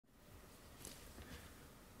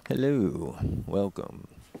Hello, welcome.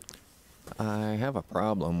 I have a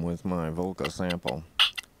problem with my Volca sample.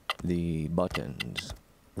 The buttons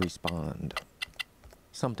respond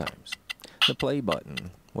sometimes. The play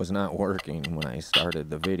button was not working when I started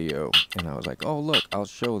the video, and I was like, oh look, I'll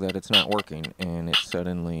show that it's not working, and it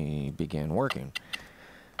suddenly began working.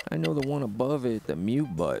 I know the one above it, the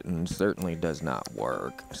mute button, certainly does not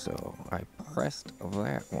work, so I pressed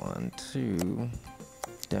that one to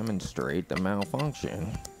demonstrate the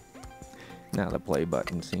malfunction. Now the play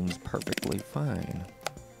button seems perfectly fine.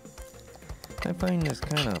 I find this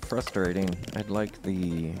kind of frustrating. I'd like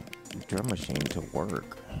the drum machine to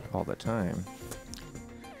work all the time.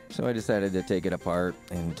 So I decided to take it apart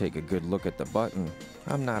and take a good look at the button.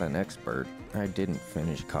 I'm not an expert. I didn't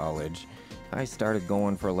finish college. I started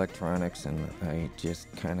going for electronics and I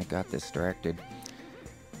just kind of got distracted.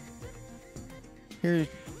 Here,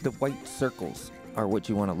 the white circles are what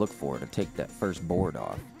you want to look for to take that first board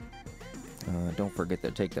off. Don't forget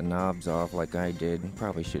to take the knobs off like I did.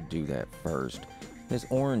 Probably should do that first. This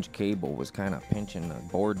orange cable was kind of pinching the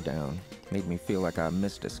board down. Made me feel like I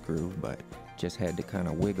missed a screw, but just had to kind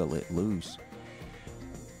of wiggle it loose.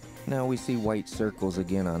 Now we see white circles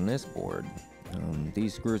again on this board.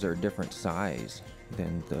 These screws are a different size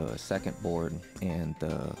than the second board and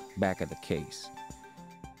the back of the case.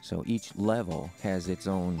 So each level has its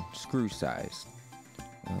own screw size.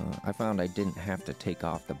 I found I didn't have to take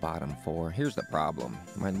off the bottom four. Here's the problem.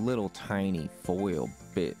 My little tiny foil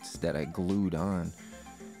bits that I glued on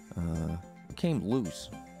came loose.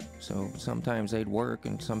 So sometimes they'd work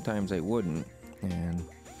and sometimes they wouldn't. And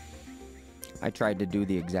I tried to do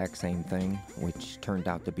the exact same thing, which turned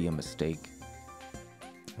out to be a mistake.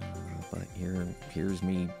 But here's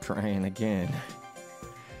me trying again.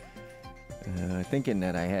 Thinking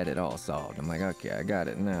that I had it all solved. I'm like, okay, I got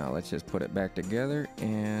it now. Let's just put it back together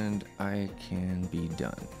and I can be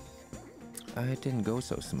done. It didn't go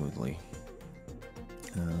so smoothly.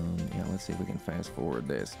 Yeah, let's see if we can fast forward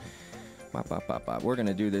this. Bop, bop, bop, bop. We're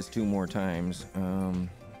gonna do this 2 more times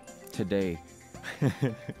today.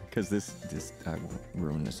 Because this I won't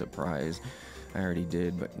ruin the surprise. I already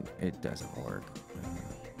did, but it doesn't work.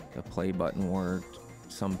 The play button worked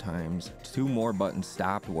sometimes. 2 more buttons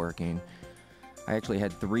stopped working. I actually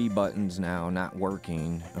had 3 buttons now not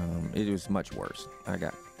working. It was much worse. I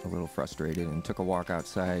got a little frustrated and took a walk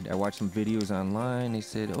outside. I watched some videos online. They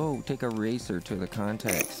said, oh, take a eraser to the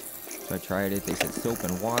contacts. So I tried it. They said soap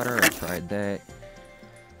and water. I tried that.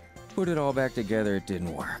 Put it all back together. It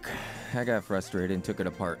didn't work. I got frustrated and took it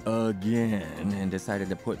apart again and decided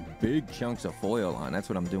to put big chunks of foil on. That's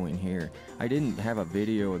what I'm doing here. I didn't have a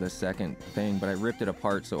video of the second thing, but I ripped it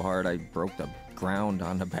apart so hard I broke the ground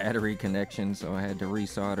on the battery connection, so I had to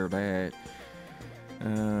resolder that.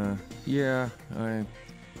 Yeah, I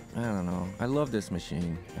don't know. I love this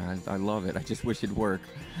machine. I love it. I just wish it'd work.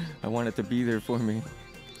 I want it to be there for me.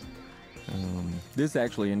 This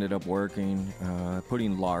actually ended up working,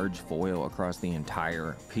 putting large foil across the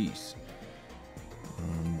entire piece.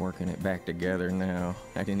 Working it back together now.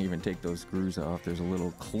 I didn't even take those screws off. There's a little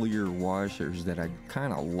clear washers that I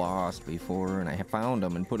kind of lost before, and I found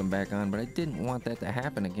them and put them back on, but I didn't want that to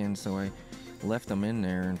happen again, so I left them in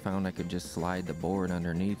there and found I could just slide the board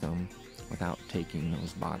underneath them without taking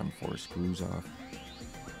those bottom 4 screws off.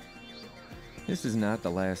 This is not the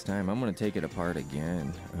last time. I'm going to take it apart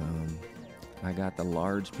again. I got the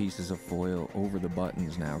large pieces of foil over the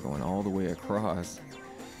buttons now, going all the way across,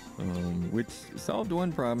 which solved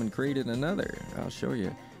one problem and created another. I'll show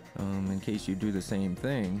you. In case you do the same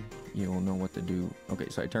thing, you'll know what to do. Okay,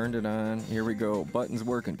 so I turned it on. Here we go. Buttons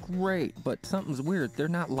working great, but something's weird. They're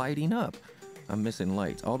not lighting up. I'm missing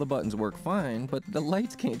lights. All the buttons work fine, but the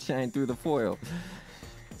lights can't shine through the foil.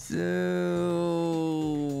 So,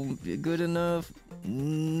 good enough?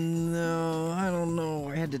 No, I don't know.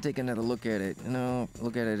 I had to take another look at it. No,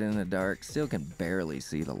 look at it in the dark. Still can barely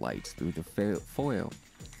see the lights through the foil.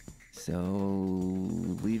 So,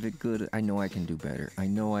 leave it good. I know I can do better. I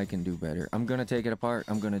know I can do better. I'm going to take it apart.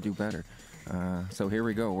 I'm going to do better. So here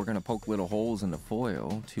we go. We're going to poke little holes in the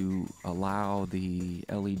foil to allow the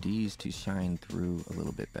LEDs to shine through a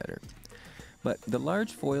little bit better. But the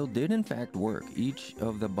large foil did in fact work. Each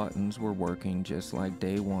of the buttons were working just like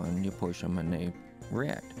day one. You push them and they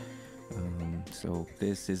react. So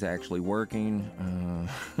this is actually working.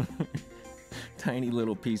 Tiny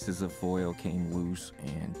little pieces of foil came loose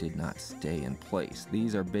and did not stay in place.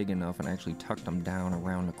 These are big enough, and I actually tucked them down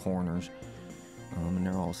around the corners, and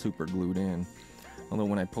they're all super glued in. Although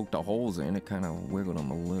when I poked the holes in, it kind of wiggled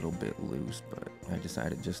them a little bit loose, but I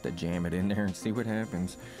decided just to jam it in there and see what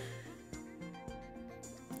happens.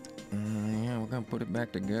 Yeah, we're gonna put it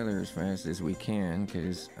back together as fast as we can,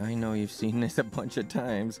 because I know you've seen this a bunch of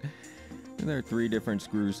times. There are 3 different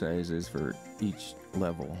screw sizes for each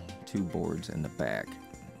level, 2 boards in the back.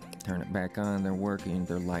 Turn it back on, they're working,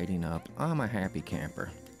 they're lighting up. I'm a happy camper.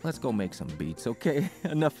 Let's go make some beats, okay?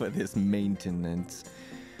 Enough of this maintenance.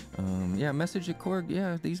 Yeah, message to Korg.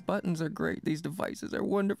 Yeah, these buttons are great. These devices are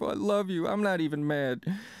wonderful. I love you. I'm not even mad.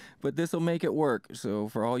 But this will make it work. So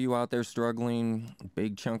for all you out there struggling,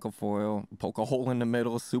 big chunk of foil, poke a hole in the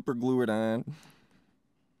middle, super glue it on.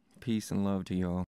 Peace and love to y'all.